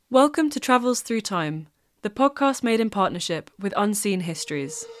Welcome to Travels Through Time, the podcast made in partnership with Unseen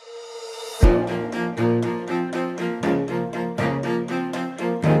Histories.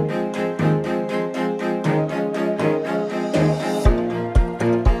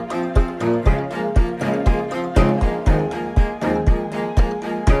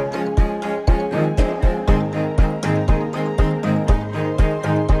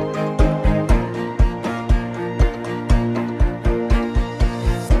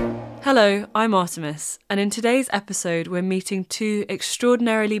 Hello, I'm Artemis, and in today's episode we're meeting two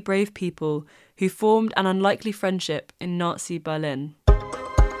extraordinarily brave people who formed an unlikely friendship in Nazi Berlin.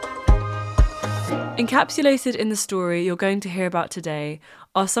 Encapsulated in the story you're going to hear about today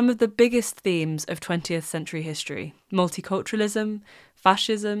are some of the biggest themes of 20th century history: multiculturalism,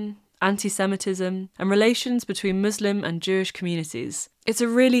 fascism, anti-Semitism, and relations between Muslim and Jewish communities. It's a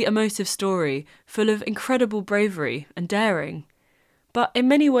really emotive story, full of incredible bravery and daring. But in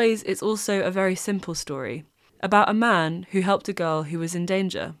many ways, it's also a very simple story, about a man who helped a girl who was in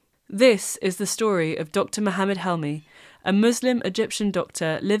danger. This is the story of Dr. Mohammed Helmy, a Muslim Egyptian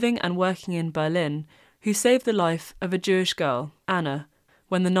doctor living and working in Berlin, who saved the life of a Jewish girl, Anna,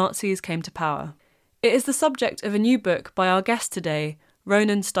 when the Nazis came to power. It is the subject of a new book by our guest today,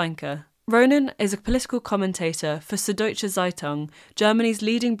 Ronen Steinke. Ronen is a political commentator for Süddeutsche Zeitung, Germany's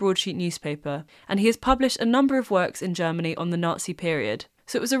leading broadsheet newspaper, and he has published a number of works in Germany on the Nazi period.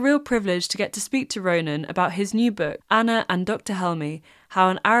 So it was a real privilege to get to speak to Ronen about his new book, Anna and Dr. Helmy: How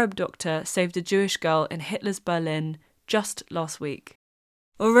an Arab Doctor Saved a Jewish Girl in Hitler's Berlin, just last week.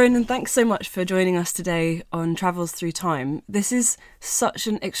 Well, Ronen, thanks so much for joining us today on Travels Through Time. This is such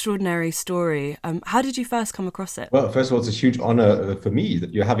an extraordinary story. How did you first come across it? Well, first of all, it's a huge honor for me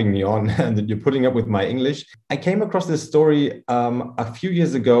that you're having me on and that you're putting up with my English. I came across this story a few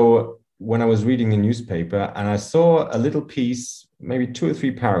years ago when I was reading a newspaper, and I saw a little piece, maybe 2 or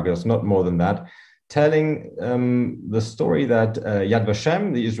 3 paragraphs, not more than that, telling the story that Yad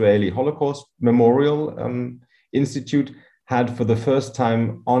Vashem, the Israeli Holocaust Memorial Institute, had for the first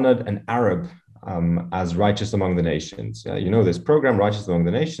time honored an Arab as righteous among the nations. You know this program, Righteous Among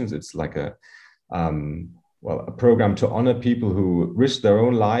the Nations. It's like a program to honor people who risked their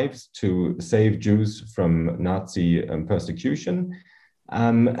own lives to save Jews from Nazi persecution.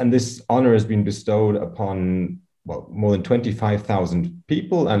 And this honor has been bestowed upon more than 25,000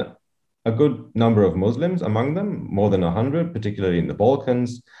 people, and a good number of Muslims among them, more than 100, particularly in the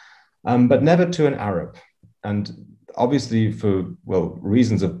Balkans, but never to an Arab. And obviously, for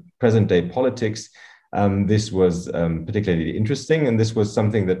reasons of present-day politics, this was particularly interesting, and this was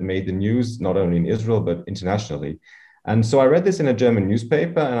something that made the news not only in Israel but internationally. And so I read this in a German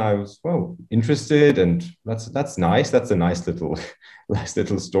newspaper, and I was interested, and that's nice. That's a nice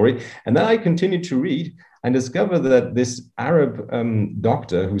little story. And then I continued to read and discovered that this Arab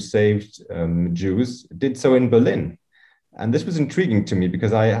doctor who saved Jews did so in Berlin, and this was intriguing to me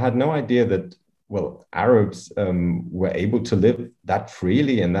because I had no idea that Arabs were able to live that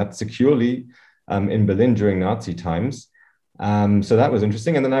freely and that securely in Berlin during Nazi times. So that was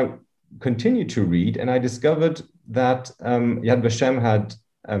interesting. And then I continued to read, and I discovered that Yad Vashem had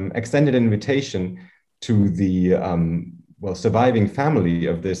extended an invitation to the surviving family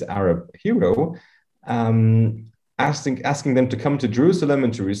of this Arab hero, asking them to come to Jerusalem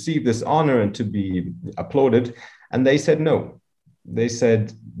and to receive this honor and to be applauded. And they said no. They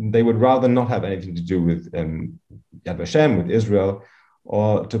said they would rather not have anything to do with Yad Vashem, with Israel,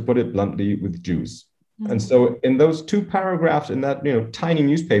 or, to put it bluntly, with Jews. Mm-hmm. And so in those 2 paragraphs in that tiny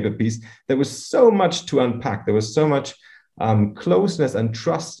newspaper piece, there was so much to unpack. There was so much closeness and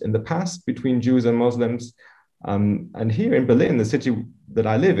trust in the past between Jews and Muslims. And here in Berlin, the city that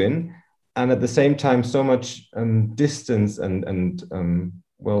I live in, and at the same time, so much distance and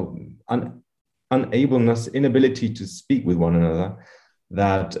unableness, inability to speak with one another,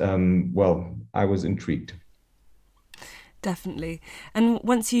 that, I was intrigued. Definitely. And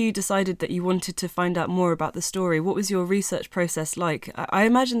once you decided that you wanted to find out more about the story, what was your research process like? I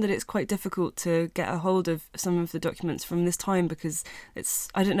imagine that it's quite difficult to get a hold of some of the documents from this time because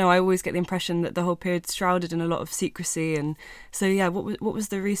I always get the impression that the whole period's shrouded in a lot of secrecy. And so, what was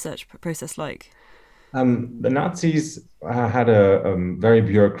the research process like? The Nazis had a very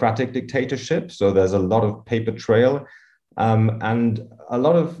bureaucratic dictatorship, so there's a lot of paper trail, and a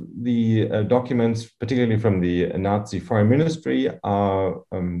lot of the documents, particularly from the Nazi foreign ministry, are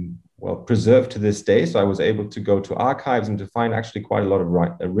preserved to this day. So I was able to go to archives and to find actually quite a lot of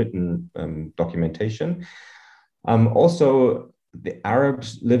written documentation. Also, the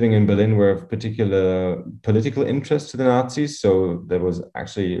Arabs living in Berlin were of particular political interest to the Nazis, so there was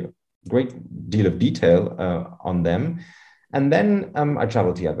actually great deal of detail on them. And then I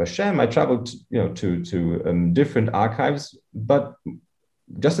traveled to Yad Vashem. I traveled, to different archives. But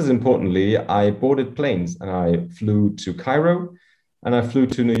just as importantly, I boarded planes and I flew to Cairo and I flew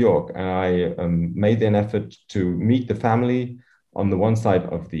to New York. And I made an effort to meet the family on the one side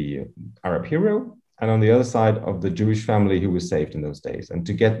of the Arab hero and on the other side of the Jewish family who was saved in those days, and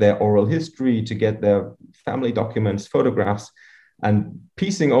to get their oral history, to get their family documents, photographs, and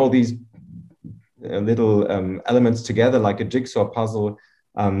piecing all these little elements together like a jigsaw puzzle,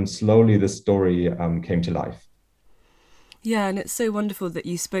 slowly the story came to life. Yeah, and it's so wonderful that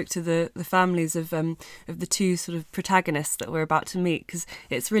you spoke to the families of the two sort of protagonists that we're about to meet, because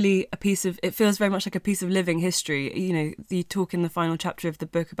it's really it feels very much like a piece of living history. You know, you talk in the final chapter of the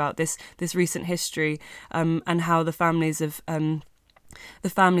book about this recent history, and how the families of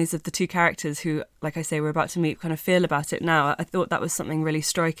the two characters who, like I say, we're about to meet kind of feel about it now. I thought that was something really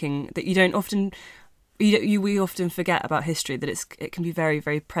striking that you don't often. We often forget about history, that it can be very,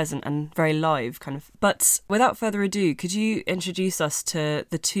 very present and very live, kind of. But without further ado, could you introduce us to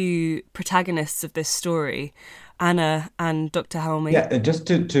the two protagonists of this story, Anna and Dr. Helmy? Yeah, just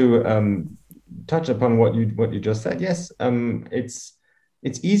to touch upon what you just said. Yes,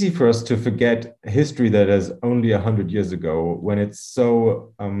 it's easy for us to forget history that is only 100 years ago when it's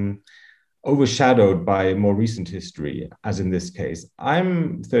so overshadowed by more recent history, as in this case.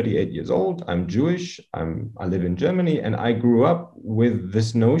 I'm 38 years old, I'm Jewish, I live in Germany, and I grew up with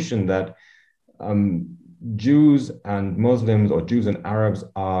this notion that Jews and Muslims, or Jews and Arabs,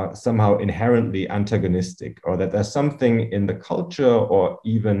 are somehow inherently antagonistic, or that there's something in the culture or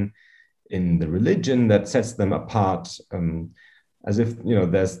even in the religion that sets them apart, as if,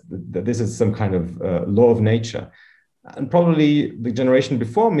 this is some kind of law of nature. And probably the generation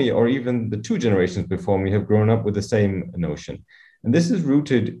before me, or even the two generations before me, have grown up with the same notion. And this is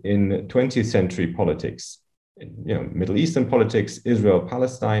rooted in 20th century politics, Middle Eastern politics, Israel,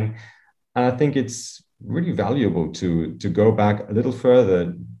 Palestine. And I think it's really valuable to go back a little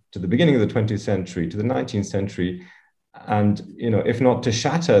further to the beginning of the 20th century, to the 19th century, and, if not to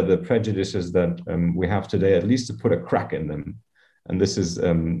shatter the prejudices that we have today, at least to put a crack in them. And this is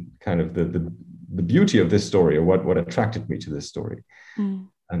kind of the beauty of this story, or what attracted me to this story. Mm.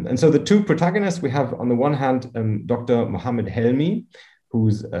 And so the two protagonists, we have on the one hand, Dr. Mohammed Helmy,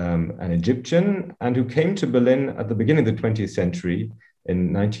 who's an Egyptian and who came to Berlin at the beginning of the 20th century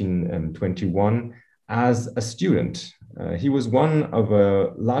in 1921 as a student. He was one of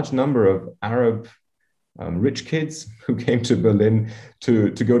a large number of Arab rich kids who came to Berlin to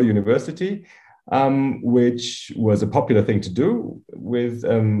go to university. Which was a popular thing to do with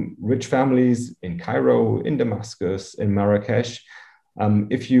rich families in Cairo, in Damascus, in Marrakesh.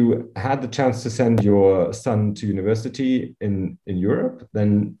 If you had the chance to send your son to university in Europe,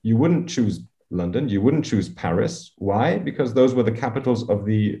 then you wouldn't choose London, you wouldn't choose Paris. Why? Because those were the capitals of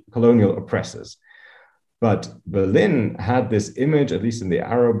the colonial oppressors. But Berlin had this image, at least in the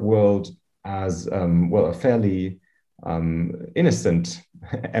Arab world, as a fairly innocent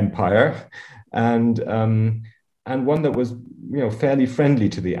empire, and one that was fairly friendly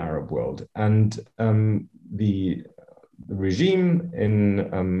to the Arab world. And the regime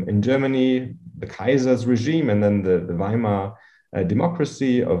in Germany, the Kaiser's regime, and then the Weimar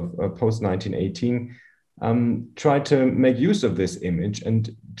democracy of post 1918 tried to make use of this image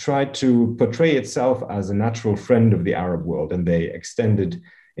and tried to portray itself as a natural friend of the Arab world. And they extended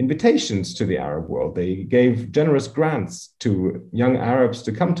invitations to the Arab world. They gave generous grants to young Arabs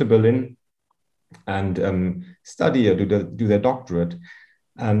to come to Berlin and study or do their doctorate.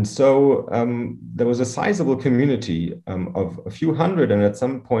 And so there was a sizable community of a few hundred, and at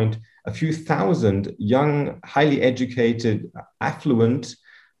some point, a few thousand young, highly educated, affluent,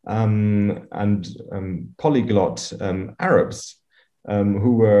 and polyglot Arabs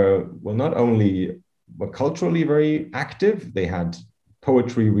who were not only culturally very active, they had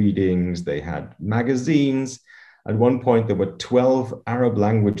poetry readings, they had magazines. At one point, there were 12 Arab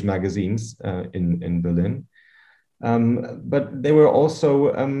language magazines in Berlin. But they were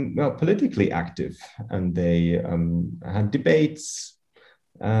also politically active, and they had debates.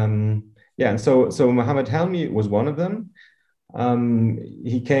 And so Mohammed Helmy was one of them.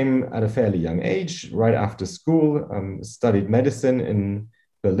 He came at a fairly young age, right after school, studied medicine in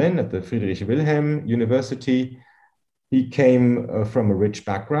Berlin at the Friedrich Wilhelm University. He came from a rich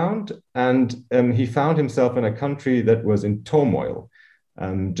background, and he found himself in a country that was in turmoil.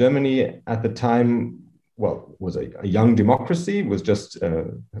 Germany at the time, was a young democracy, was just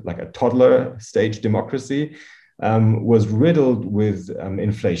like a toddler stage democracy, was riddled with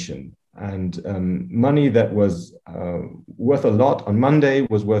inflation. And money that was worth a lot on Monday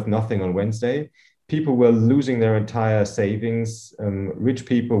was worth nothing on Wednesday. people were losing their entire savings. Rich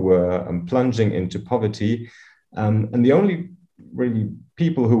people were plunging into poverty. And the only really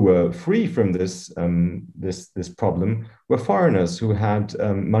people who were free from this problem were foreigners who had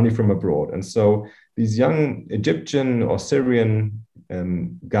money from abroad. And so these young Egyptian or Syrian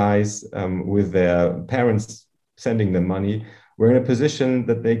guys with their parents sending them money were in a position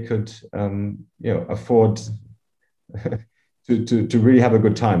that they could afford to really have a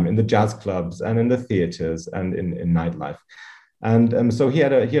good time in the jazz clubs and in the theaters and in nightlife. And so he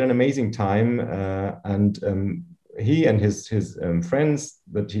had an amazing time, and he and his friends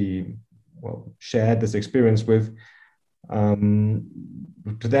that he shared this experience with,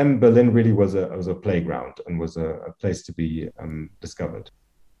 to them Berlin really was a playground and was a place to be discovered.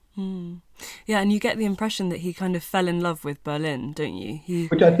 Yeah, and you get the impression that he kind of fell in love with Berlin, don't you?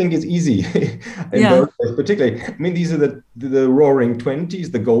 Which I think is easy in those days, particularly. I mean, these are the roaring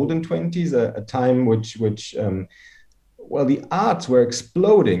 20s, the golden 20s, a time which the arts were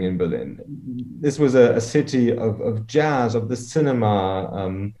exploding in Berlin. This was a city of jazz, of the cinema,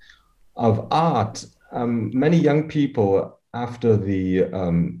 of art. Many young people, after the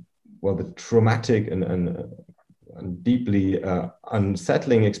traumatic and deeply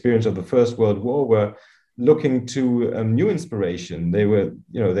unsettling experience of the First World War, were looking to new inspiration.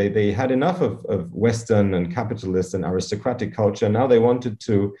 They had enough of Western and capitalist and aristocratic culture. Now they wanted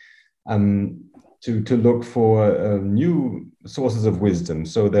to look for new sources of wisdom.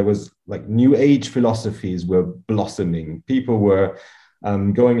 So there was like New Age philosophies were blossoming. People were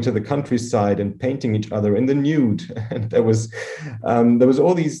going into the countryside and painting each other in the nude, and there was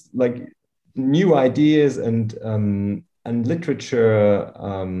all these like new ideas and literature,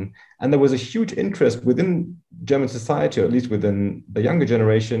 and there was a huge interest within German society, or at least within the younger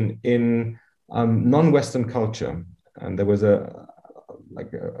generation, in non-Western culture. And there was a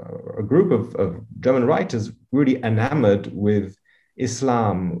group of German writers really enamored with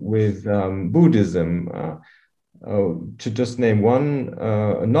Islam, with Buddhism. To just name one,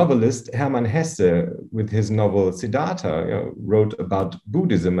 a novelist, Hermann Hesse, with his novel Siddhartha, wrote about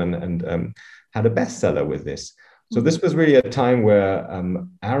Buddhism and had a bestseller with this. So this was really a time where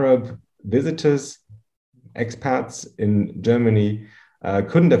Arab visitors, expats in Germany,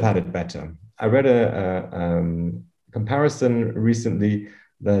 couldn't have had it better. I read a comparison recently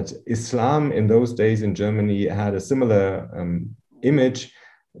that Islam in those days in Germany had a similar image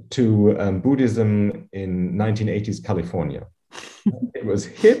to Buddhism in 1980s California. It was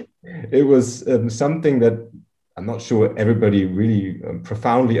hip. It was something that I'm not sure everybody really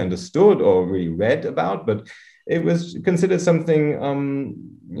profoundly understood or really read about, but it was considered something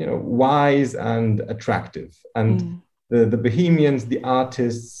wise and attractive. And the bohemians, the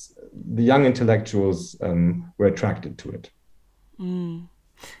artists, the young intellectuals were attracted to it.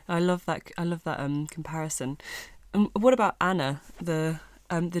 I love that comparison. What about Anna,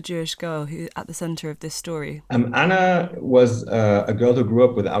 the Jewish girl who at the center of this story? Anna was a girl who grew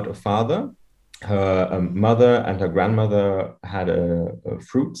up without a father. Her mother and her grandmother had a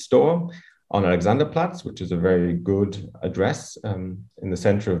fruit store on Alexanderplatz, which is a very good address in the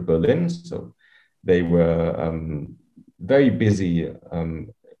center of Berlin. So they were very busy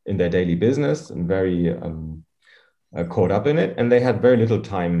in their daily business and very caught up in it. And they had very little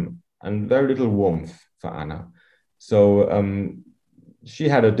time and very little warmth for Anna. So she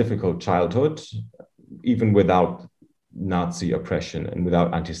had a difficult childhood, even without Nazi oppression and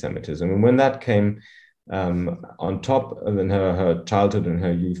without anti-Semitism. And when that came on top, then her childhood and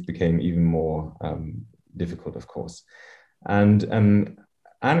her youth became even more difficult, of course. And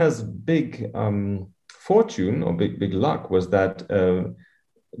Anna's big fortune or big luck was that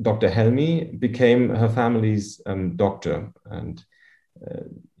Dr. Helmy became her family's doctor. And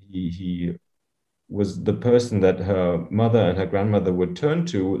he was the person that her mother and her grandmother would turn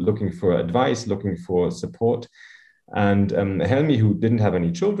to, looking for advice, looking for support. And Helmy, who didn't have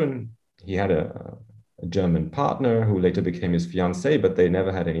any children, he had a German partner who later became his fiancée, but they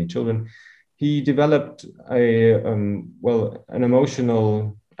never had any children. He developed an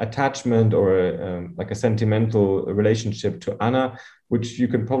emotional attachment or a sentimental relationship to Anna, which you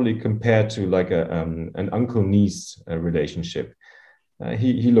could probably compare to like an uncle-niece relationship.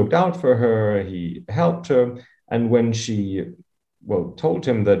 He looked out for her, he helped her, and when she told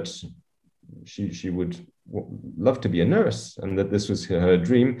him that she would love to be a nurse and that this was her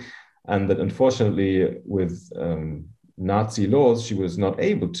dream, and that unfortunately with Nazi laws she was not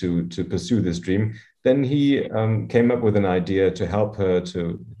able to pursue this dream, then he came up with an idea to help her,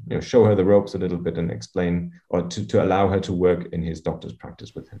 to show her the ropes a little bit and explain, or to allow her to work in his doctor's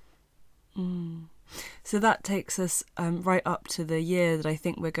practice with him. So that takes us right up to the year that I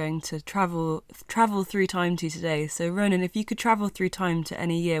think we're going to travel through time to today. So Ronan, if you could travel through time to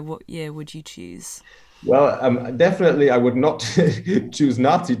any year, what year would you choose? Well, definitely I would not choose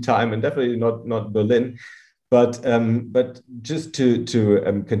Nazi time, and definitely not Berlin. But just to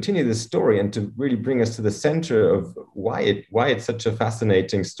continue the story and to really bring us to the center of why it's such a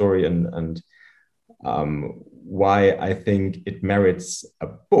fascinating story, and why I think it merits a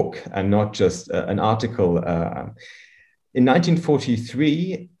book and not just an article. In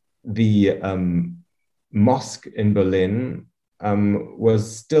 1943, the mosque in Berlin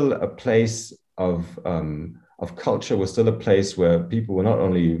was still a place of culture, was still a place where people were not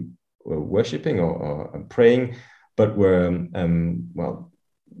only worshipping or praying, but were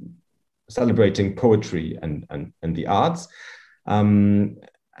celebrating poetry and the arts. And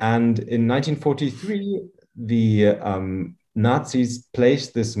in 1943, the Nazis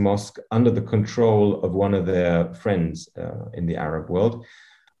placed this mosque under the control of one of their friends in the Arab world,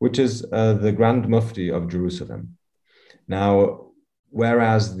 which is the Grand Mufti of Jerusalem. Now,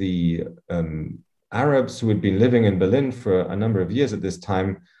 whereas the Arabs who had been living in Berlin for a number of years at this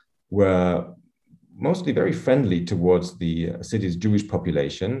time were mostly very friendly towards the city's Jewish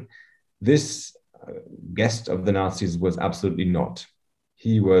population, this guest of the Nazis was absolutely not.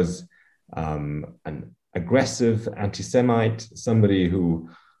 He was an aggressive anti-Semite, somebody who,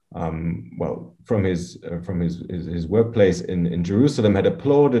 from his workplace in Jerusalem, had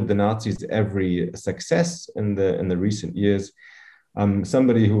applauded the Nazis' every success in the recent years.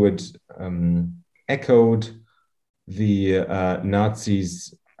 Somebody who had echoed the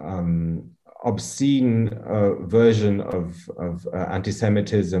Nazis' obscene version of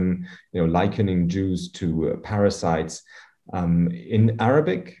anti-Semitism, likening Jews to parasites. In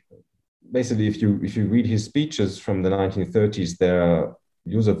Arabic, basically, if you read his speeches from the 1930s, they're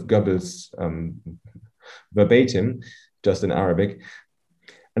Joseph Goebbels verbatim, just in Arabic.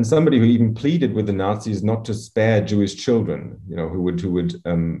 And somebody who even pleaded with the Nazis not to spare Jewish children, who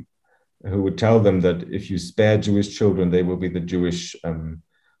would tell them that if you spare Jewish children, they will be the Jewish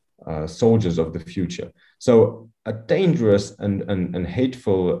soldiers of the future. So a dangerous and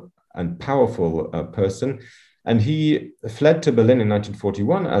hateful and powerful person. And he fled to Berlin in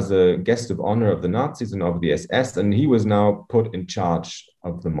 1941 as a guest of honor of the Nazis and of the SS, and he was now put in charge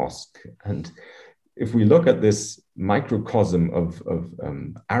of the mosque. And if we look at this microcosm of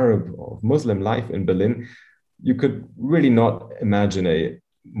Arab or Muslim life in Berlin, you could really not imagine a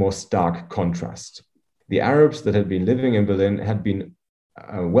more stark contrast. The Arabs that had been living in Berlin had been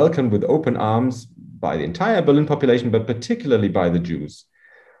welcomed with open arms by the entire Berlin population, but particularly by the Jews,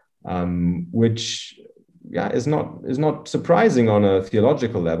 which is not surprising on a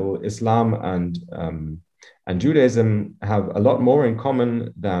theological level. Islam and Judaism have a lot more in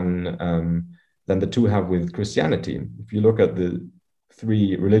common than the two have with Christianity. If you look at the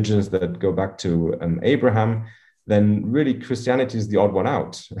three religions that go back to Abraham, then really Christianity is the odd one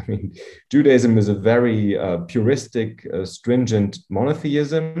out. I mean, Judaism is a very puristic, stringent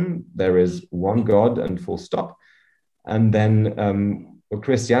monotheism. There is one God and full stop. And then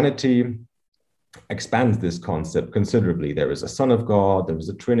Christianity expands this concept considerably. There is a Son of God, there is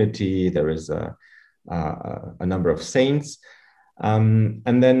a Trinity, there is a number of saints. And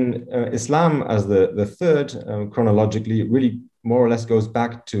then Islam as the third, chronologically, really more or less goes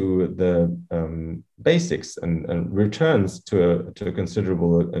back to the basics and returns to a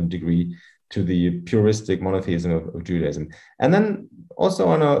considerable degree to the puristic monotheism of Judaism. And then also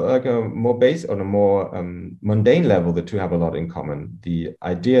on a more mundane level, the two have a lot in common. The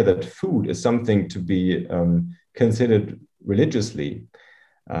idea that food is something to be considered religiously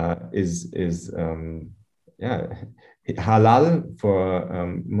is halal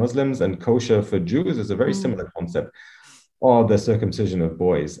for Muslims and kosher for Jews is a very similar concept, or the circumcision of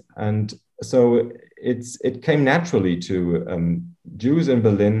boys. And so it came naturally to Jews in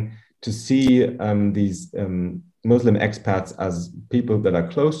Berlin to see these Muslim expats as people that are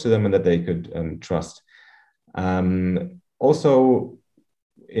close to them and that they could trust. Also,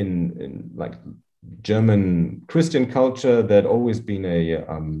 in like German Christian culture, there'd always been a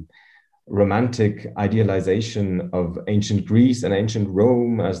romantic idealization of ancient Greece and ancient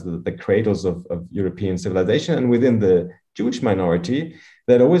Rome as the cradles of European civilization. And within the Jewish minority,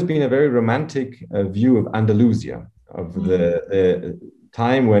 there'd always been a very romantic view of Andalusia, of the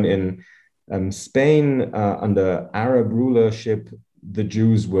time when in Spain, under Arab rulership, the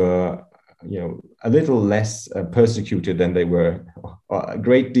Jews were, a little less persecuted than they were, or a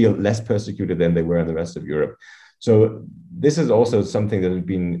great deal less persecuted than they were in the rest of Europe. So this is also something that has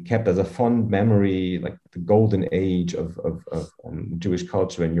been kept as a fond memory, like the golden age of Jewish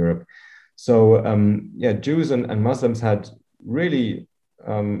culture in Europe. So yeah, Jews and Muslims had really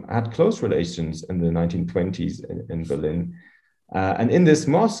had close relations in the 1920s in Berlin. And in this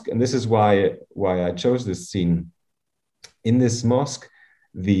mosque, and this is why I chose this scene, in this mosque,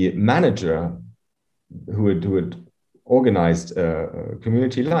 the manager who had organized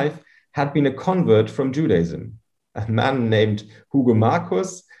community life had been a convert from Judaism, a man named Hugo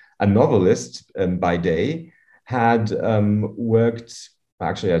Marcus, a novelist by day, had worked,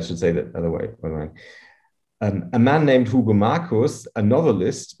 actually I should say that other way, by the way. A man named Hugo Marcus, a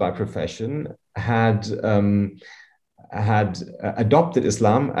novelist by profession, had adopted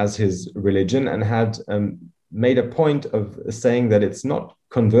Islam as his religion and had made a point of saying that it's not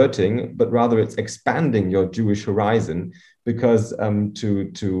converting, but rather it's expanding your Jewish horizon, because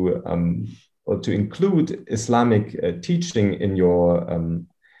to include Islamic teaching in your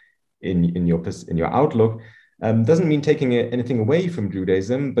outlook doesn't mean taking anything away from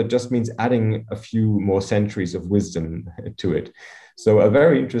Judaism, but just means adding a few more centuries of wisdom to it. So a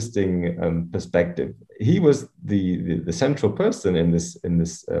very interesting perspective. He was the central person in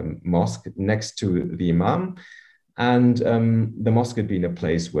this mosque, next to the imam, and the mosque had been a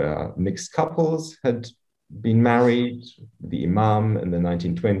place where mixed couples had been married. The imam in the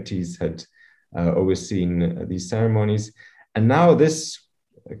 1920s had overseen these ceremonies, and now this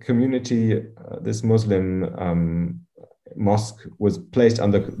community, this Muslim mosque, was placed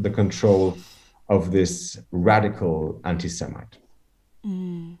under the control of this radical anti-Semite.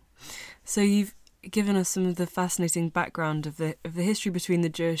 So you've given us some of the fascinating background of the history between the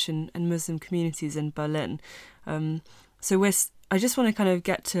Jewish and Muslim communities in Berlin. So I just want to kind of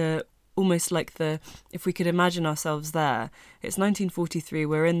get to almost like if we could imagine ourselves there. It's 1943.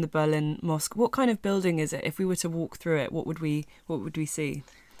 We're in the Berlin Mosque. What kind of building is it? If we were to walk through it, what would we see?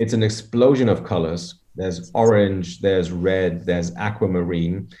 It's an explosion of colors. There's orange, there's red, there's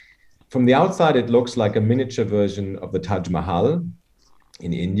aquamarine. From the outside, it looks like a miniature version of the Taj Mahal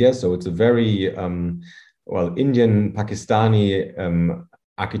in India. So it's a very Indian Pakistani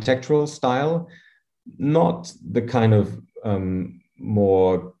architectural style, not the kind of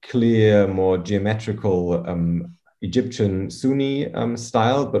more clear, more geometrical Egyptian Sunni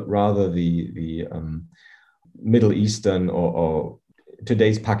style, but rather the Middle Eastern or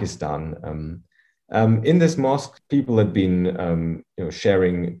today's Pakistan. In this mosque, people had been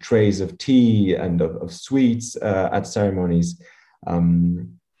sharing trays of tea and of sweets at ceremonies.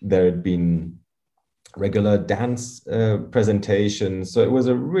 There had been regular dance presentations. So it was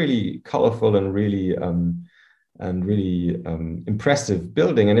a really colorful and really impressive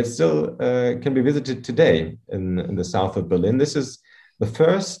building, and it still can be visited today in the south of Berlin. This is the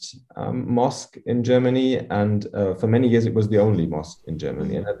first mosque in Germany, and for many years it was the only mosque in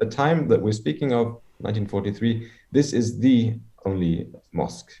Germany. And at the time that we're speaking of, 1943, this is the only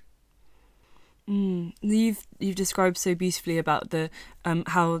mosque. You've described so beautifully about the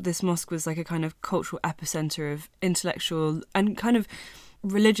how this mosque was like a kind of cultural epicenter of intellectual and kind of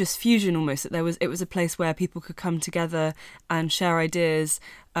religious fusion almost, that it was a place where people could come together and share ideas,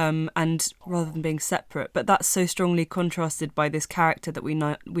 and rather than being separate. But that's so strongly contrasted by this character that we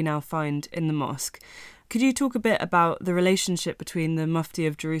now find in the mosque. Could you talk a bit about the relationship between the Mufti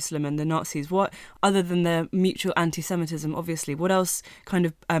of Jerusalem and the Nazis? What, other than their mutual anti-Semitism, obviously, what else kind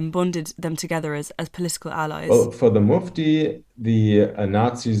of bonded them together as political allies? Well, for the Mufti, the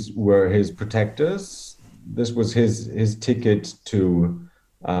Nazis were his protectors. This was his ticket to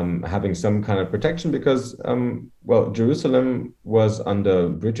having some kind of protection, because, Jerusalem was under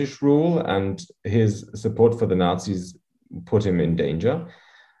British rule, and his support for the Nazis put him in danger.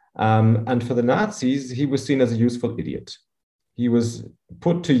 And for the Nazis, he was seen as a useful idiot. He was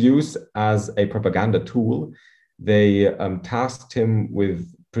put to use as a propaganda tool. They tasked him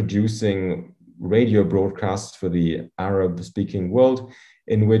with producing radio broadcasts for the Arab-speaking world,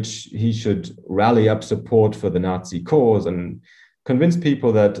 in which he should rally up support for the Nazi cause and convince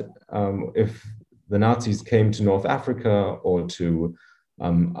people that if the Nazis came to North Africa or to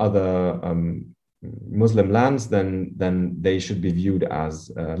other Muslim lands, then they should be viewed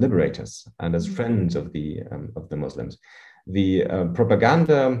as liberators and as friends of the Muslims. The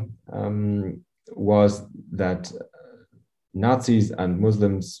propaganda was that Nazis and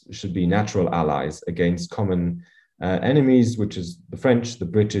Muslims should be natural allies against common enemies, which is the French, the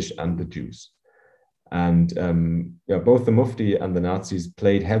British, and the Jews. And both the Mufti and the Nazis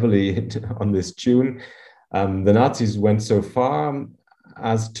played heavily on this tune. The Nazis went so far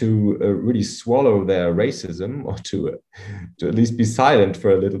as to really swallow their racism, or to at least be silent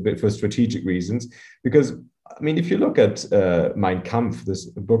for a little bit for strategic reasons. Because, I mean, if you look at Mein Kampf, this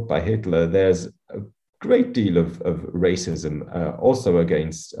book by Hitler, there's great deal of racism, also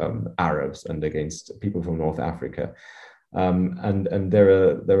against Arabs and against people from North Africa. And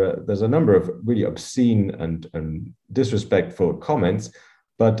there's a number of really obscene and disrespectful comments.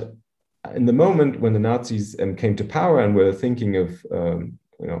 But in the moment when the Nazis came to power and were thinking of,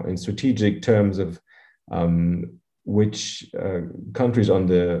 in strategic terms of which countries on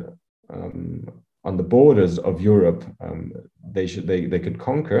the borders of Europe they could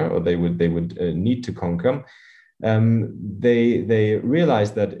conquer, or they would need to conquer, they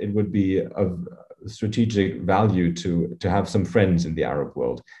realized that it would be of strategic value to have some friends in the Arab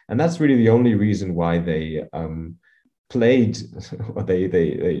world, and that's really the only reason why they played, or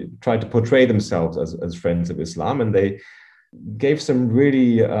they tried to portray themselves as friends of Islam, and they gave some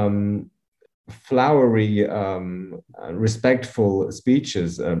really flowery, respectful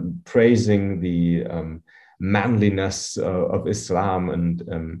speeches praising the manliness of Islam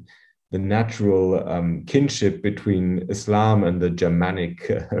and the natural kinship between Islam and the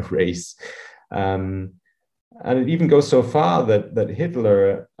Germanic race. And it even goes so far that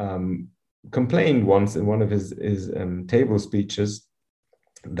Hitler complained once in one of his table speeches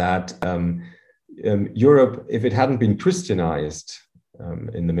that Europe, if it hadn't been Christianized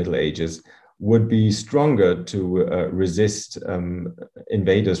in the Middle Ages, would be stronger to resist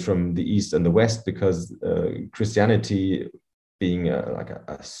invaders from the East and the West, because Christianity, being like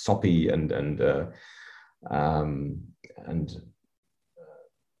a soppy and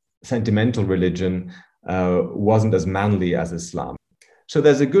sentimental religion, wasn't as manly as Islam. So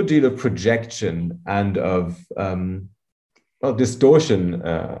there's a good deal of projection and of distortion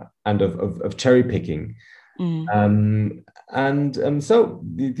and of cherry picking. So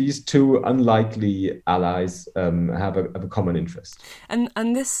these two unlikely allies have a common interest.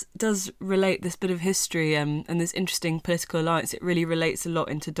 And this does relate, this bit of history and this interesting political alliance, it really relates a lot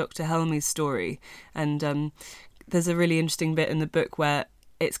into Dr. Helmy's story. And there's a really interesting bit in the book where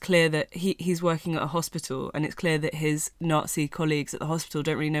it's clear that he's working at a hospital, and it's clear that his Nazi colleagues at the hospital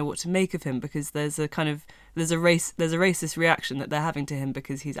don't really know what to make of him, because there's a racist reaction that they're having to him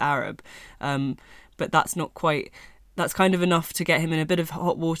because he's Arab. But that's kind of enough to get him in a bit of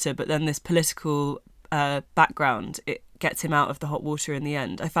hot water. But then this political background, it gets him out of the hot water in the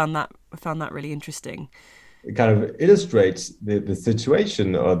end. I found that really interesting. It kind of illustrates the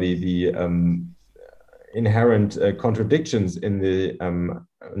situation, or the inherent contradictions in the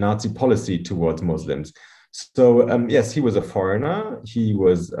Nazi policy towards Muslims. So yes, he was a foreigner. He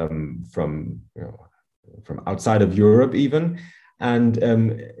was from outside of Europe even. And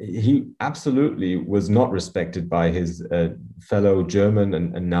he absolutely was not respected by his fellow German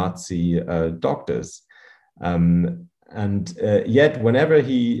and Nazi doctors. Yet, whenever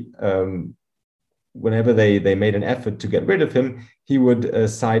they made an effort to get rid of him, he would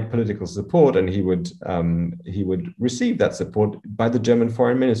cite political support, and he would receive that support by the German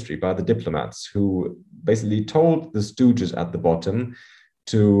foreign ministry, by the diplomats, who basically told the stooges at the bottom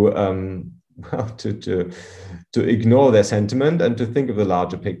to ignore their sentiment and to think of the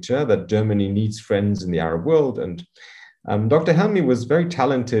larger picture, that Germany needs friends in the Arab world. And Dr. Helmy was very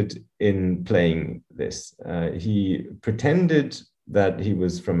talented in playing this. He pretended that he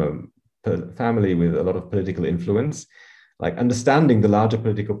was from a family with a lot of political influence. Like, understanding the larger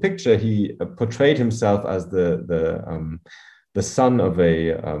political picture, he portrayed himself as the son of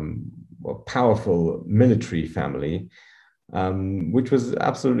a powerful military family. Which was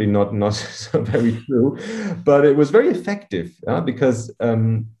absolutely not so very true, but it was very effective because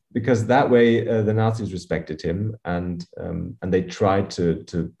that way the Nazis respected him, and they tried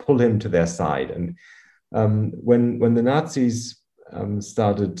to pull him to their side. And when the Nazis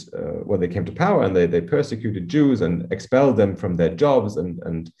started, they came to power, and they persecuted Jews and expelled them from their jobs,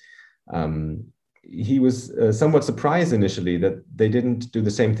 and he was somewhat surprised initially that they didn't do the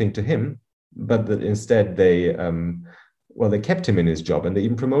same thing to him, but that instead they kept him in his job, and they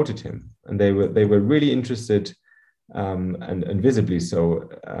even promoted him. And they were really interested, and visibly so,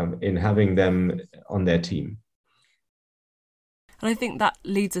 in having them on their team. And I think that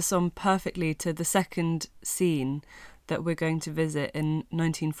leads us on perfectly to the second scene that we're going to visit in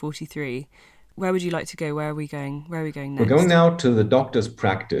 1943. Where would you like to go? Where are we going next? We're going now to the doctor's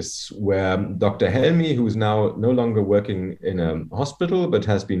practice, where Dr. Helmy, who is now no longer working in a hospital, but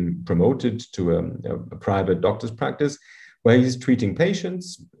has been promoted to a private doctor's practice, where he's treating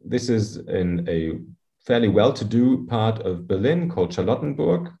patients. This is in a fairly well-to-do part of Berlin called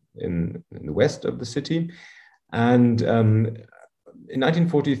Charlottenburg, in the west of the city. And in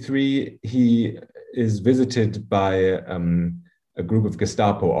 1943, he is visited by a group of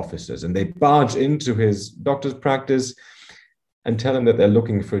Gestapo officers, and they barge into his doctor's practice. and tell him that they're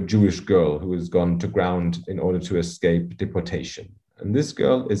looking for a Jewish girl who has gone to ground in order to escape deportation. And this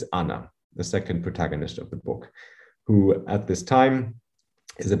girl is Anna, the second protagonist of the book, who at this time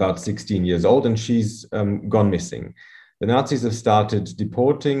is about 16 years old, and she's gone missing. The Nazis have started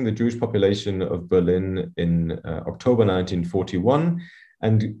deporting the Jewish population of Berlin in October 1941,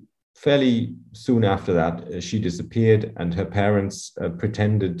 and fairly soon after that, she disappeared, and her parents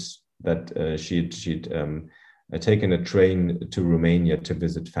pretended that she'd taken a train to Romania to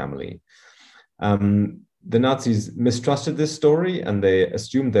visit family. The Nazis mistrusted this story, and they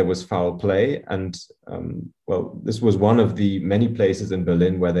assumed there was foul play. And well, this was one of the many places in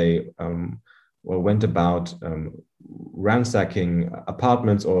Berlin where they went about ransacking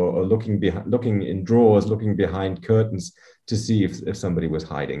apartments or looking in drawers, looking behind curtains to see if somebody was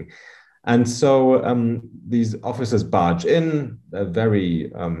hiding. And so these officers barge in,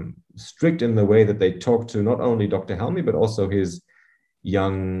 very strict in the way that they talk to not only Dr. Helmy, but also his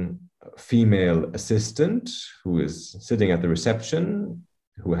young female assistant who is sitting at the reception,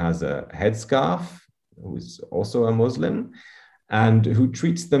 who has a headscarf, who is also a Muslim, and who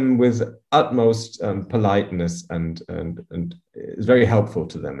treats them with utmost politeness and is very helpful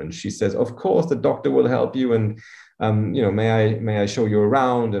to them. And she says, "Of course, the doctor will help you, and may I show you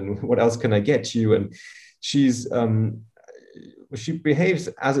around, and what else can I get you?" And she behaves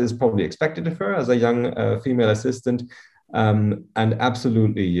as is probably expected of her as a young female assistant, and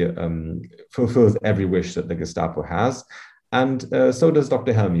absolutely fulfills every wish that the Gestapo has. And so does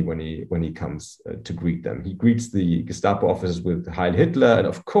Dr. Helmy when he comes to greet them. He greets the Gestapo officers with Heil Hitler, and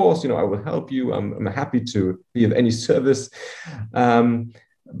of course, I will help you. I'm happy to be of any service.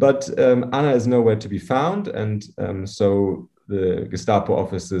 But Anna is nowhere to be found, and so the Gestapo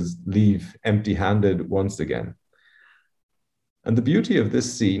officers leave empty-handed once again. And the beauty of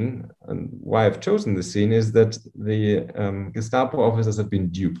this scene, and why I've chosen this scene, is that the Gestapo officers have been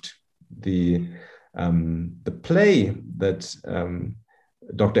duped. The play that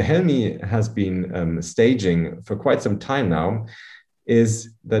Dr. Helmy has been staging for quite some time now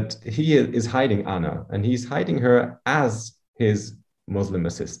is that he is hiding Anna, and he's hiding her as his Muslim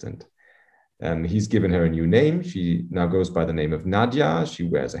assistant. He's given her a new name. She now goes by the name of Nadia. She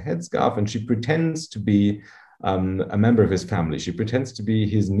wears a headscarf, and she pretends to be a member of his family. She pretends to be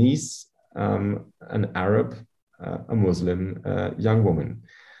his niece, an Arab, a Muslim young woman.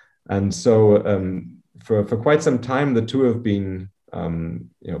 And so for quite some time, the two have been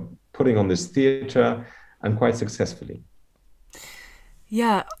putting on this theater, and quite successfully.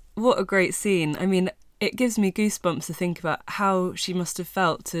 Yeah, what a great scene. I mean, it gives me goosebumps to think about how she must have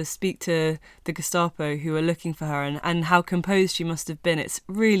felt to speak to the Gestapo who were looking for her, and how composed she must have been. It's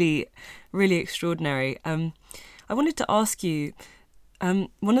really, really extraordinary. I wanted to ask you,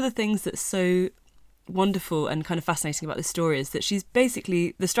 one of the things that's so wonderful and kind of fascinating about this story is that she's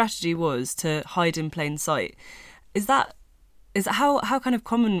basically, the strategy was to hide in plain sight. Is that how kind of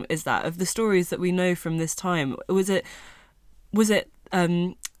common is that of the stories that we know from this time? Was it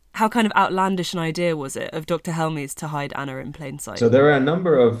how kind of outlandish an idea was it of Dr. Helmy's to hide Anna in plain sight? So there are a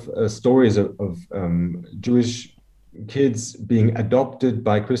number of stories of Jewish kids being adopted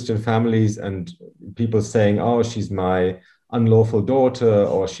by Christian families, and people saying, "Oh, she's my unlawful daughter,"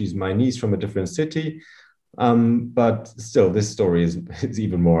 or "she's my niece from a different city." But still, this story is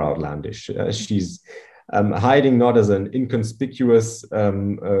even more outlandish. She's hiding not as an inconspicuous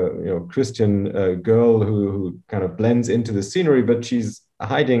Christian girl who kind of blends into the scenery, but she's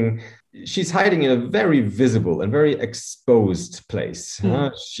hiding in a very visible and very exposed place.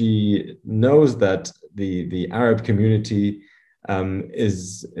 She knows that the Arab community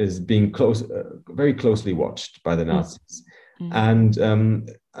is being very closely watched by the Nazis. And I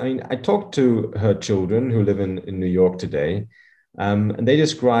mean, I talked to her children who live in New York today, and they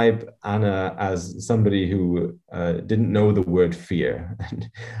describe Anna as somebody who didn't know the word fear. And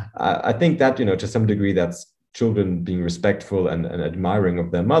I think that, to some degree, that's children being respectful and admiring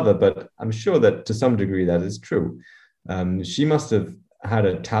of their mother, but I'm sure that to some degree that is true. She must have had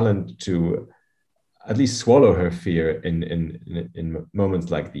a talent to at least swallow her fear in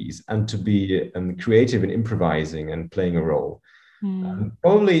moments like these, and to be creative in improvising and playing a role.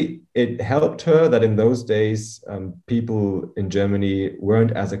 Probably it helped her that in those days, people in Germany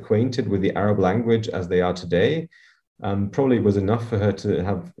weren't as acquainted with the Arab language as they are today. Probably it was enough for her to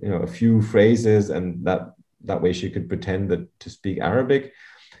have a few phrases, and that way she could pretend to speak Arabic.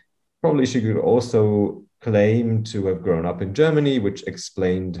 Probably she could also claim to have grown up in Germany, which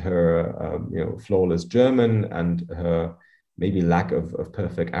explained her flawless German and her maybe lack of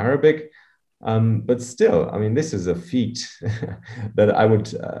perfect Arabic. But still, I mean, this is a feat that I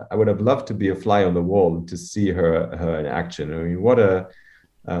would have loved to be a fly on the wall to see her in action. I mean, what a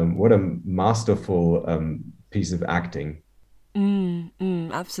masterful piece of acting.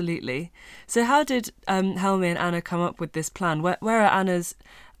 Absolutely. So, how did Helmi and Anna come up with this plan? Where are Anna's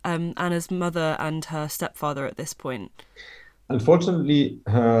mother and her stepfather at this point? Unfortunately,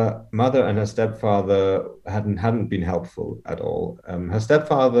 her mother and her stepfather hadn't been helpful at all. Her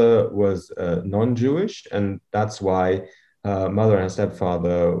stepfather was non-Jewish, and that's why her mother and her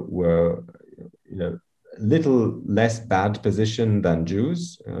stepfather were, you know, a little less bad position than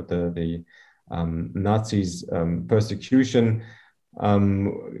Jews. The Nazis' persecution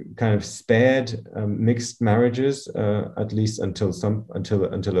kind of spared mixed marriages, at least until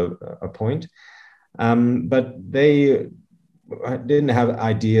a point. But they didn't have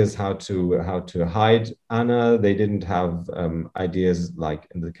ideas how to hide Anna. They didn't have ideas like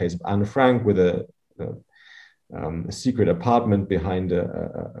in the case of Anne Frank with a secret apartment behind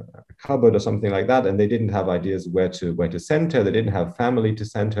a cupboard or something like that. And they didn't have ideas where to send her. They didn't have family to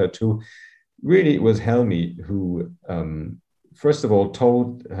send her to. Really, it was Helmi who, first of all,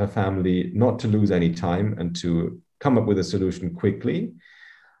 told her family not to lose any time and to come up with a solution quickly.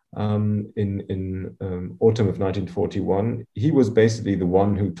 In autumn of 1941, he was basically the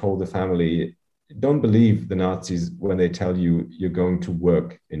one who told the family, don't believe the Nazis when they tell you you're going to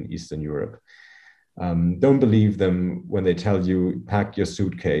work in Eastern Europe. Don't believe them when they tell you pack your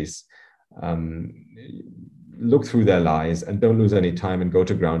suitcase. Look through their lies and don't lose any time and go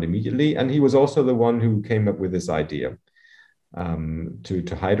to ground immediately. And he was also the one who came up with this idea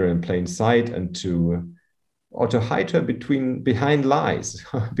to hide her in plain sight and to hide her behind lies,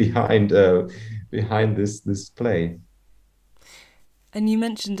 behind this play. And you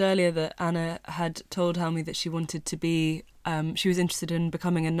mentioned earlier that Anna had told Helmi that she wanted to be, she was interested in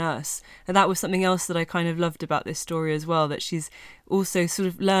becoming a nurse. And that was something else that I kind of loved about this story as well, that she's also sort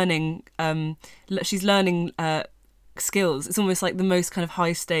of learning, skills. It's almost like the most kind of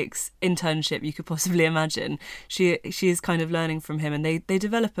high stakes internship you could possibly imagine. She is kind of learning from him, and they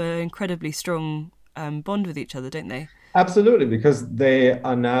develop an incredibly strong bond with each other, don't they? Absolutely, because they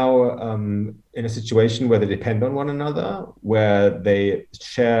are now in a situation where they depend on one another, where they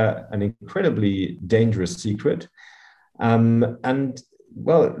share an incredibly dangerous secret. And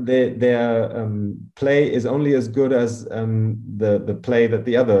well, their play is only as good as the play that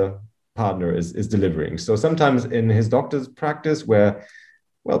the other partner is delivering. So sometimes in his doctor's practice, where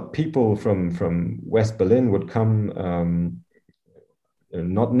well, people from West Berlin would come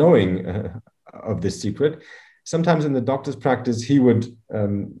not knowing of this secret. Sometimes in the doctor's practice, he would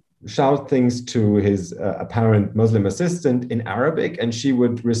shout things to his apparent Muslim assistant in Arabic, and she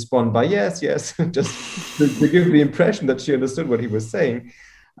would respond by yes, yes, just to give the impression that she understood what he was saying.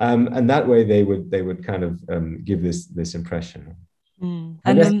 And that way they would kind of give this impression. And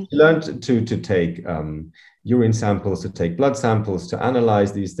then he learned to take urine samples, to take blood samples, to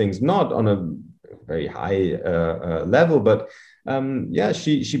analyze these things, not on a very high level, but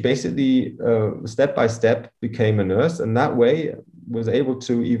she basically step by step became a nurse, and that way was able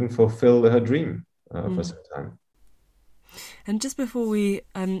to even fulfill her dream for some time. And just before we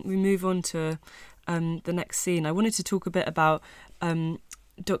move on to the next scene, I wanted to talk a bit about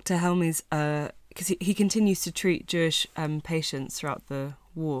Dr. Helmi's, because he continues to treat Jewish patients throughout the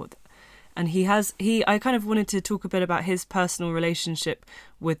war. And I kind of wanted to talk a bit about his personal relationship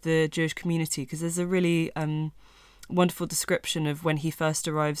with the Jewish community, because there's a really wonderful description of when he first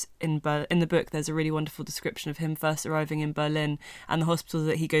arrives in the book. There's a really wonderful description of him first arriving in Berlin and the hospital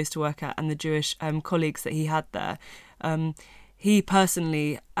that he goes to work at and the Jewish colleagues that he had there. He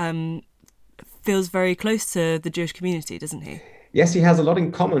personally feels very close to the Jewish community, doesn't he? Yes, he has a lot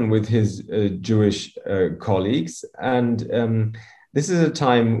in common with his Jewish colleagues, and this is a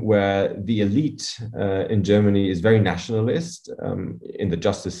time where the elite in Germany is very nationalist in the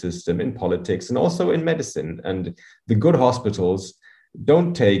justice system, in politics, and also in medicine. And the good hospitals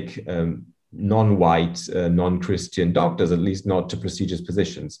don't take non-white, non-Christian doctors, at least not to prestigious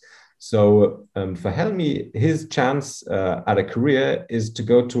positions. So for Helmi, his chance at a career is to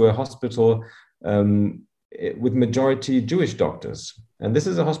go to a hospital with majority Jewish doctors. And this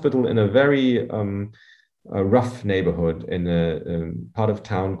is a hospital in a very a rough neighborhood in a part of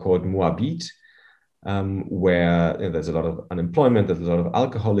town called Moabit, where there's a lot of unemployment, there's a lot of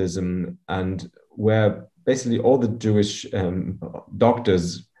alcoholism, and where basically all the Jewish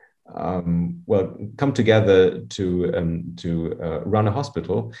doctors come together to run a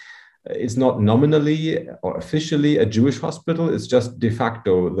hospital. It's not nominally or officially a Jewish hospital. It's just de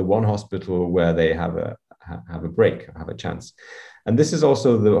facto the one hospital where they have have a break, have a chance. And this is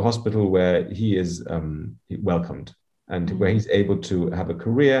also the hospital where he is welcomed and where he's able to have a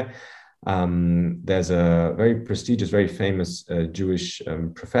career. There's a very prestigious, very famous Jewish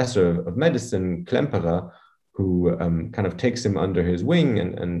professor of medicine, Klemperer, who kind of takes him under his wing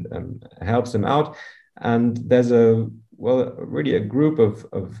and helps him out. And there's really a group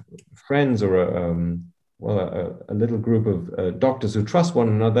of friends, or a little group of doctors who trust one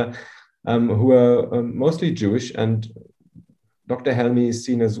another, who are mostly Jewish, and Dr. Helmy is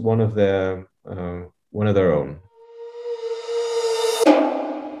seen as one of their own.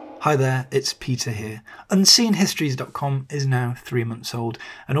 Hi there, it's Peter here. UnseenHistories.com is now 3 months old,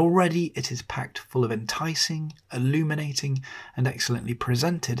 and already it is packed full of enticing, illuminating, and excellently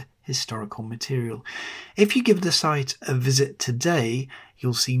presented historical material. If you give the site a visit today,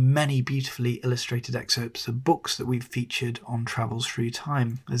 you'll see many beautifully illustrated excerpts of books that we've featured on Travels Through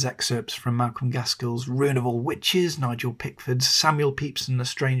Time. There's excerpts from Malcolm Gaskell's Ruin of All Witches, Nigel Pickford's Samuel Pepys and the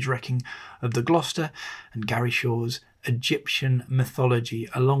Strange Wrecking of the Gloucester, and Gary Shaw's Egyptian Mythology,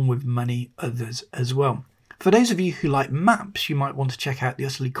 along with many others as well. For those of you who like maps, you might want to check out the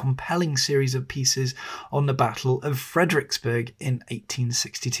utterly compelling series of pieces on the Battle of Fredericksburg in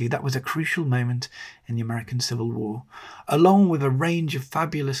 1862. That was a crucial moment in the American Civil War. Along with a range of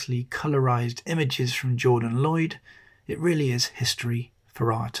fabulously colorized images from Jordan Lloyd, it really is history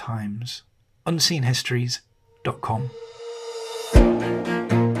for our times. UnseenHistories.com.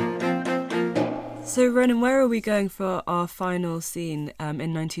 So, Ronan, where are we going for our final scene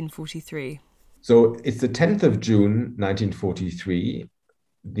in 1943? So it's the 10th of June, 1943.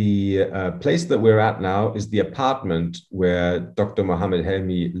 The place that we're at now is the apartment where Dr. Mohammed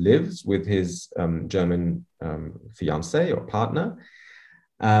Helmy lives with his German fiancée or partner.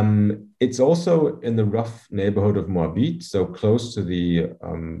 It's also in the rough neighborhood of Moabit, so close to the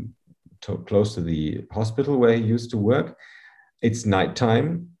hospital where he used to work. It's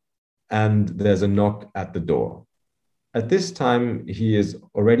nighttime, and there's a knock at the door. At this time, he has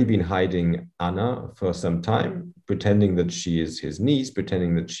already been hiding Anna for some time, pretending that she is his niece,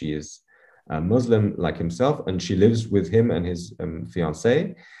 pretending that she is Muslim like himself, and she lives with him and his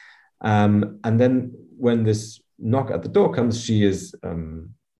fiancée. And then when this knock at the door comes, she is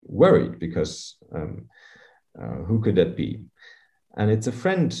worried because who could that be? And it's a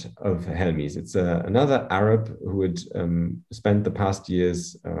friend of Helmy's. It's another Arab who had spent the past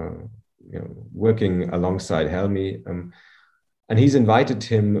years working alongside Helmy, and he's invited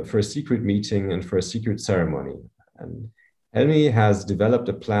him for a secret meeting and for a secret ceremony. And Helmy has developed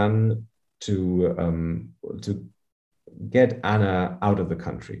a plan to get Anna out of the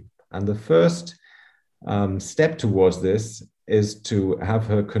country. And the first step towards this is to have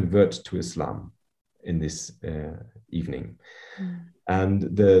her convert to Islam in this evening. And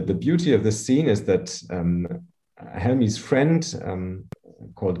the beauty of this scene is that Helmy's friend,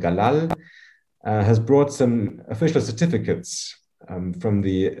 called Galal, has brought some official certificates from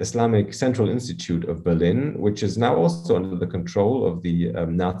the Islamic Central Institute of Berlin, which is now also under the control of the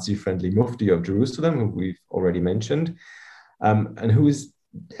Nazi-friendly Mufti of Jerusalem, who we've already mentioned, and who is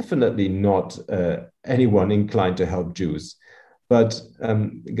definitely not anyone inclined to help Jews. But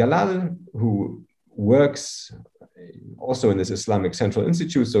Galal, who works also in this Islamic Central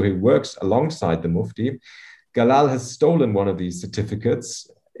Institute, so he works alongside the Mufti, Galal has stolen one of these certificates.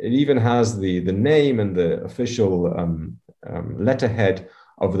 It even has the name and the official letterhead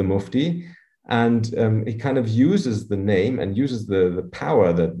of the Mufti. And he kind of uses the name and uses the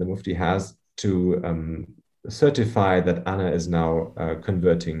power that the Mufti has to certify that Anna is now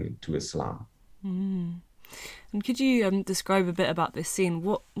converting to Islam. Mm. And could you describe a bit about this scene?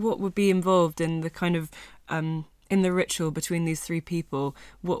 What would be involved in the kind of in the ritual between these three people?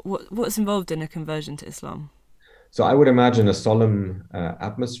 What's involved in a conversion to Islam? So I would imagine a solemn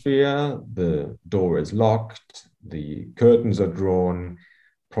atmosphere. The door is locked, the curtains are drawn,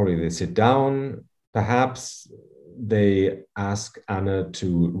 probably they sit down. Perhaps they ask Anna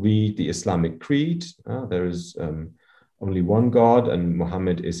to read the Islamic creed. There is only one God and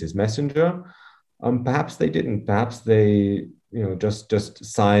Muhammad is his messenger. Perhaps they didn't. Perhaps they just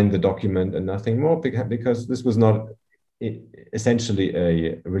signed the document and nothing more, because this was not essentially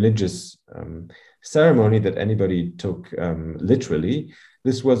a religious ceremony that anybody took literally.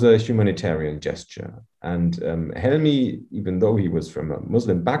 This was a humanitarian gesture. And Helmy, even though he was from a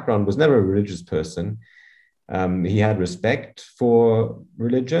Muslim background, was never a religious person. He had respect for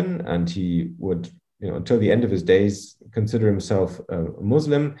religion, and he would, until the end of his days, consider himself a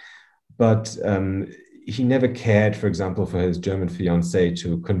Muslim. But he never cared, for example, for his German fiancée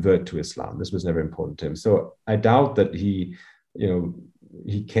to convert to Islam. This was never important to him. So I doubt that he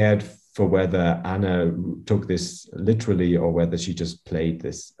cared for whether Anna took this literally or whether she just played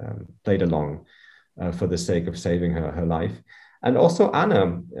along for the sake of saving her life. And also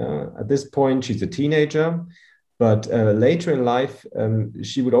Anna, at this point, she's a teenager, but later in life,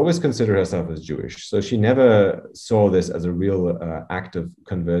 she would always consider herself as Jewish. So she never saw this as a real act of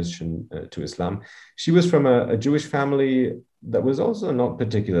conversion to Islam. She was from a Jewish family that was also not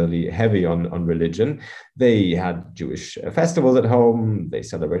particularly heavy on religion. They had Jewish festivals at home. They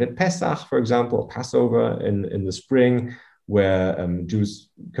celebrated Pesach, for example, or Passover in the spring, where Jews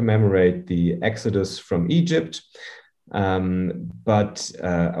commemorate the Exodus from Egypt, or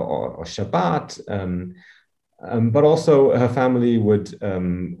Shabbat. But also her family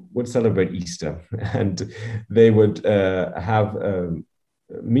would celebrate Easter, and they would have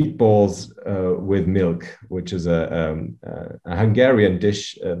meatballs with milk, which is a Hungarian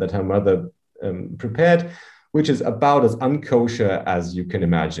dish that her mother prepared, which is about as unkosher as you can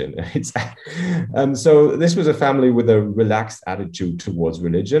imagine. So this was a family with a relaxed attitude towards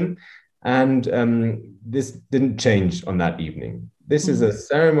religion, and this didn't change on that evening. This is a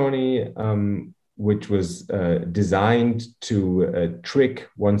ceremony which was designed to trick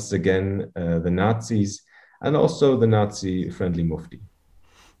once again the Nazis and also the Nazi-friendly Mufti.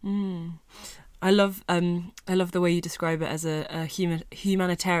 I love the way you describe it as a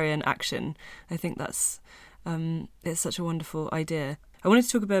humanitarian action. I think that's it's such a wonderful idea. I wanted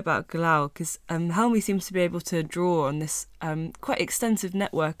to talk a bit about Galal because Helmi seems to be able to draw on this quite extensive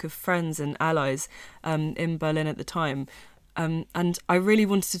network of friends and allies in Berlin at the time. And I really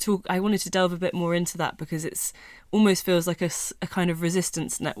wanted to delve a bit more into that because it's almost feels like a kind of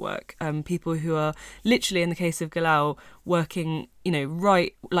resistance network. People who are literally, in the case of Galal, working,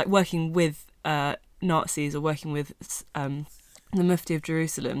 working with Nazis or working with the Mufti of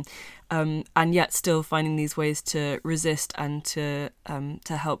Jerusalem, and yet still finding these ways to resist and to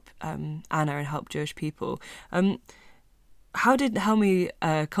help Anna and help Jewish people. How did Helmi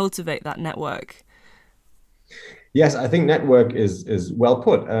cultivate that network? Yes, I think network is well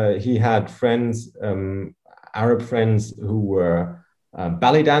put. He had friends, Arab friends who were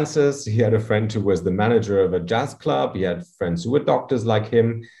ballet dancers. He had a friend who was the manager of a jazz club. He had friends who were doctors like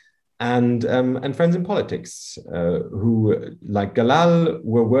him, and friends in politics who, like Galal,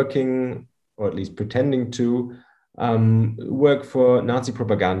 were working, or at least pretending to, work for Nazi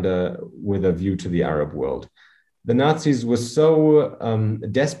propaganda with a view to the Arab world. The Nazis were so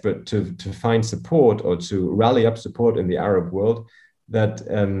desperate to find support or to rally up support in the Arab world that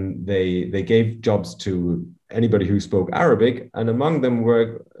they gave jobs to anybody who spoke Arabic, and among them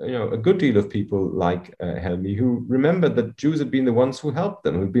were a good deal of people like Helmi, who remembered that Jews had been the ones who helped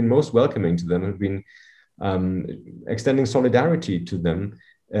them, who'd been most welcoming to them, who'd been extending solidarity to them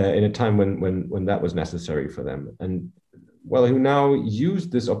in a time when that was necessary for them, and who now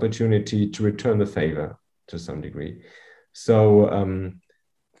used this opportunity to return the favor to some degree. So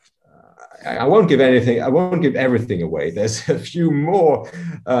I won't give everything away. There's a few more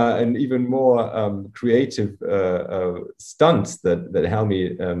and even more creative stunts that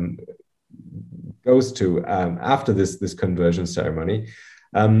Helmi goes to after this conversion ceremony,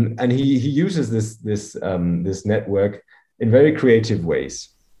 and he uses this network in very creative ways.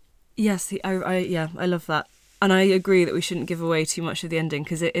 Yes, I love that. And I agree that we shouldn't give away too much of the ending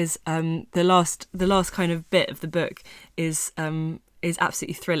because it is the last kind of bit of the book is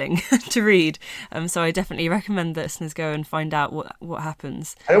absolutely thrilling to read. So I definitely recommend that listeners go and find out what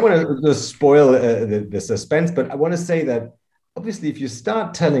happens. I don't want to spoil the suspense, but I want to say that obviously if you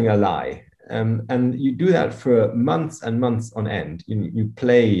start telling a lie and you do that for months and months on end, you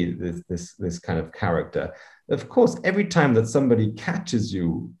play this kind of character. Of course, every time that somebody catches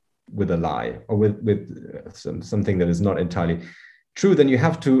you with a lie or with something that is not entirely true, then you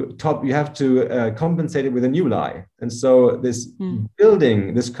have to compensate it with a new lie. And so this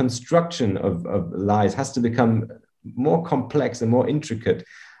building, this construction of lies has to become more complex and more intricate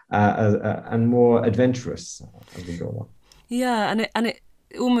and more adventurous as we go on. Yeah, and it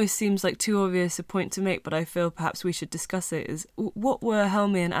almost seems like too obvious a point to make, but I feel perhaps we should discuss it, is what were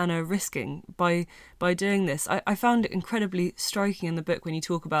Helmi and Anna risking by doing this? I found it incredibly striking in the book when you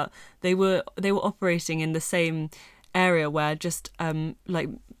talk about they were operating in the same area where just like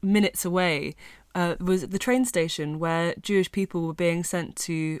minutes away was the train station where Jewish people were being sent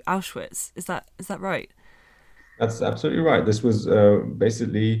to Auschwitz. Is that right? That's absolutely right. This was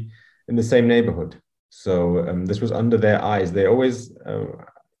basically in the same neighborhood. So this was under their eyes. They always,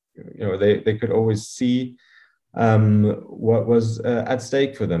 they could always see what was at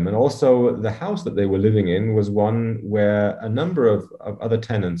stake for them. And also the house that they were living in was one where a number of other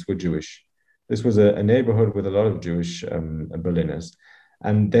tenants were Jewish. This was a neighborhood with a lot of Jewish Berliners.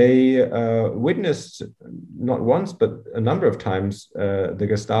 And they witnessed not once, but a number of times the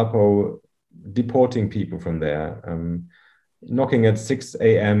Gestapo deporting people from there, knocking at 6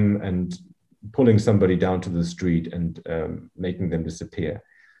 a.m. and pulling somebody down to the street and making them disappear.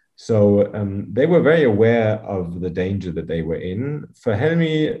 So they were very aware of the danger that they were in. For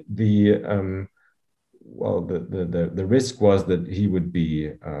Helmi, the risk was that he would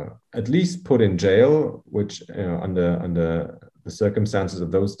be at least put in jail, which under the circumstances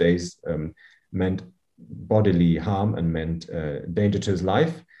of those days meant bodily harm and meant danger to his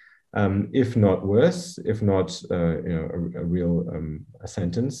life, if not worse, if not a real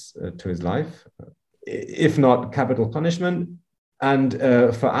sentence to his life, if not capital punishment. And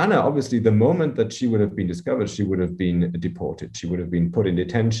for Anna, obviously, the moment that she would have been discovered, she would have been deported. She would have been put in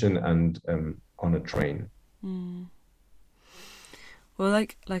detention and on a train. Mm. Well,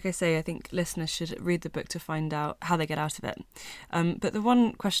 like I say, I think listeners should read the book to find out how they get out of it. But the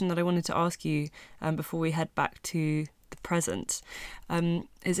one question that I wanted to ask you before we head back to the present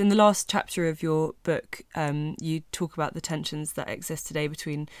is, in the last chapter of your book, you talk about the tensions that exist today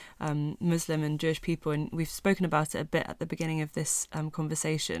between Muslim and Jewish people, and we've spoken about it a bit at the beginning of this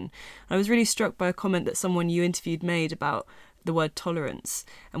conversation. I was really struck by a comment that someone you interviewed made about the word tolerance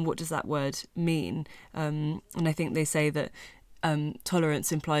and what does that word mean. And I think they say that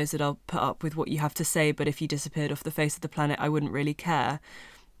tolerance implies that I'll put up with what you have to say, but if you disappeared off the face of the planet, I wouldn't really care.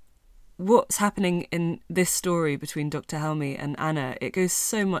 What's happening in this story between Dr. Helmi and Anna, it goes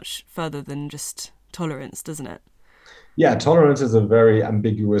so much further than just tolerance, doesn't it? Yeah, tolerance is a very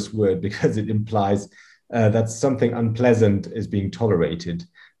ambiguous word because it implies that something unpleasant is being tolerated.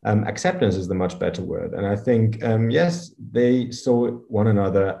 Acceptance is the much better word. And I think, yes, they saw one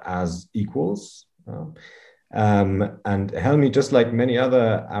another as equals. And Helmi, just like many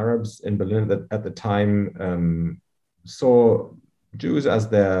other Arabs in Berlin at the time, saw Jews as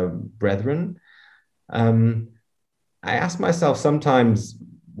their brethren. I ask myself sometimes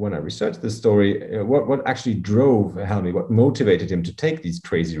when I researched this story, what actually drove Helmi, what motivated him to take these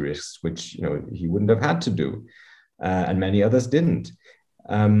crazy risks, which he wouldn't have had to do, and many others didn't.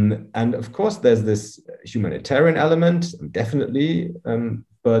 And of course, there's this humanitarian element, definitely,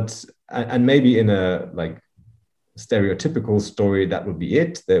 but maybe in a stereotypical story, that would be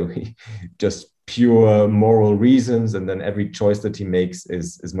it. There would be just pure moral reasons, and then every choice that he makes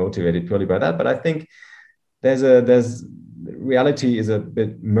is motivated purely by that. But I think there's reality is a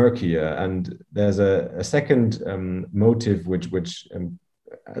bit murkier, and there's a second motive which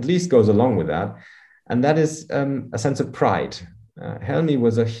at least goes along with that, and that is a sense of pride. Helmi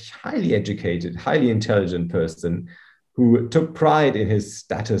was a highly educated, highly intelligent person who took pride in his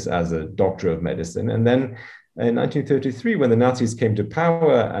status as a doctor of medicine. And then in 1933, when the Nazis came to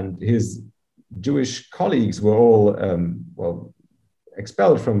power and his Jewish colleagues were all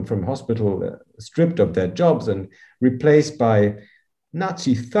expelled from hospital, stripped of their jobs and replaced by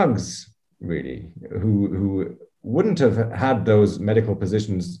Nazi thugs, really, who wouldn't have had those medical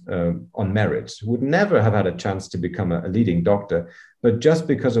positions on merit, would never have had a chance to become a leading doctor, but just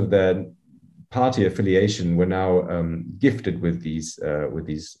because of their party affiliation were now gifted with these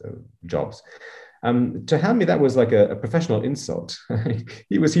jobs. To Helmi, that was like a professional insult.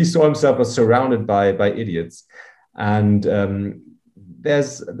 He saw himself as surrounded by idiots, and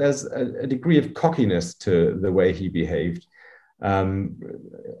there's a degree of cockiness to the way he behaved. At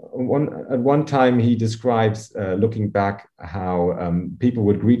one time, he describes, looking back, how people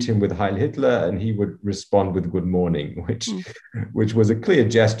would greet him with Heil Hitler, and he would respond with good morning, which was a clear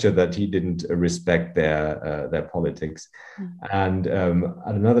gesture that he didn't respect their politics. And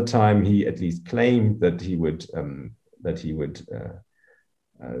at another time, he at least claimed that he would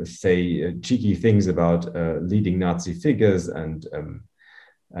say cheeky things about leading Nazi figures and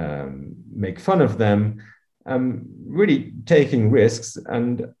make fun of them. Really taking risks,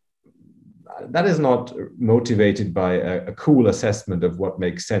 and that is not motivated by a cool assessment of what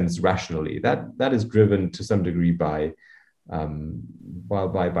makes sense rationally. That is driven to some degree by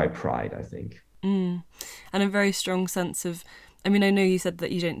pride, I think. And a very strong sense of, I mean, I know you said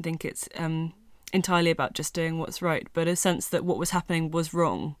that you don't think it's entirely about just doing what's right, but a sense that what was happening was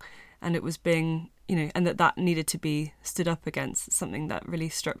wrong, and it was being, and that needed to be stood up against. Something that really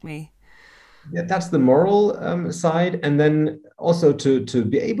struck me. Yeah, that's the moral side. And then also to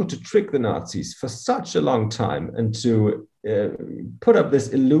be able to trick the Nazis for such a long time and to put up this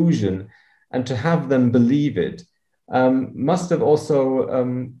illusion and to have them believe it must have also,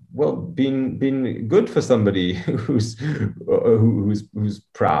 been good for somebody who's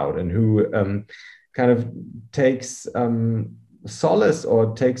proud and who kind of takes solace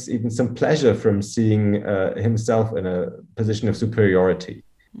or takes even some pleasure from seeing himself in a position of superiority.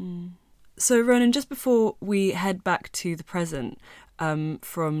 So, Ronan, just before we head back to the present,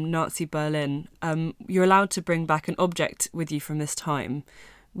 from Nazi Berlin, you're allowed to bring back an object with you from this time.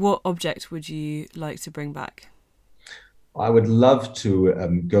 What object would you like to bring back? I would love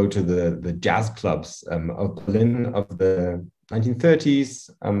to go to the jazz clubs of Berlin of the 1930s.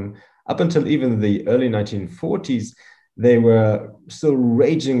 Up until even the early 1940s, they were still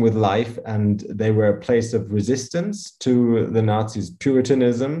raging with life, and they were a place of resistance to the Nazis'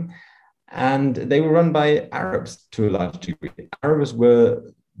 Puritanism. And they were run by Arabs to a large degree. Arabs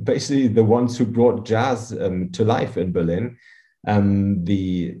were basically the ones who brought jazz to life in Berlin.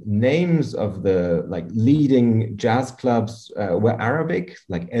 The names of the leading jazz clubs were Arabic,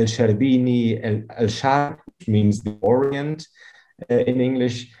 like El Sherbini, El Sharq, which means the Orient in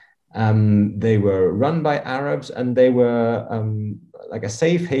English. They were run by Arabs, and they were like a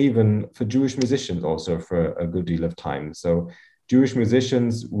safe haven for Jewish musicians also for a good deal of time. So Jewish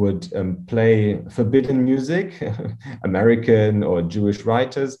musicians would play forbidden music, American or Jewish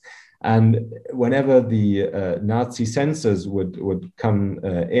writers. And whenever the Nazi censors would come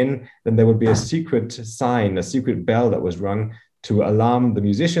in, then there would be a secret sign, a secret bell that was rung to alarm the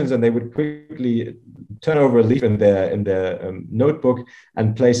musicians, and they would quickly turn over a leaf in their notebook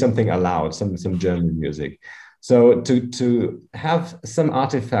and play something aloud, some German music. So to have some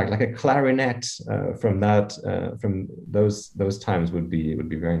artifact like a clarinet from those times would be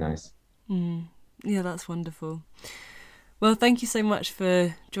very nice. Yeah, that's wonderful. Well, thank you so much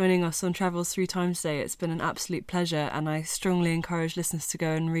for joining us on Travels Through Time today. It's been an absolute pleasure, and I strongly encourage listeners to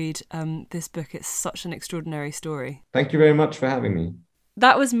go and read this book. It's such an extraordinary story. Thank you very much for having me.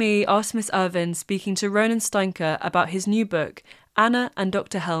 That was me, Artemis Irvin, speaking to Ronan Steinke about his new book, Anna and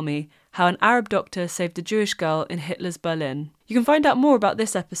Dr. Helmi, How an Arab Doctor Saved a Jewish Girl in Hitler's Berlin. You can find out more about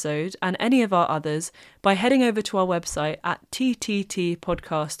this episode and any of our others by heading over to our website at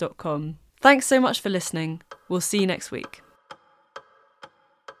tttpodcast.com. Thanks so much for listening. We'll see you next week.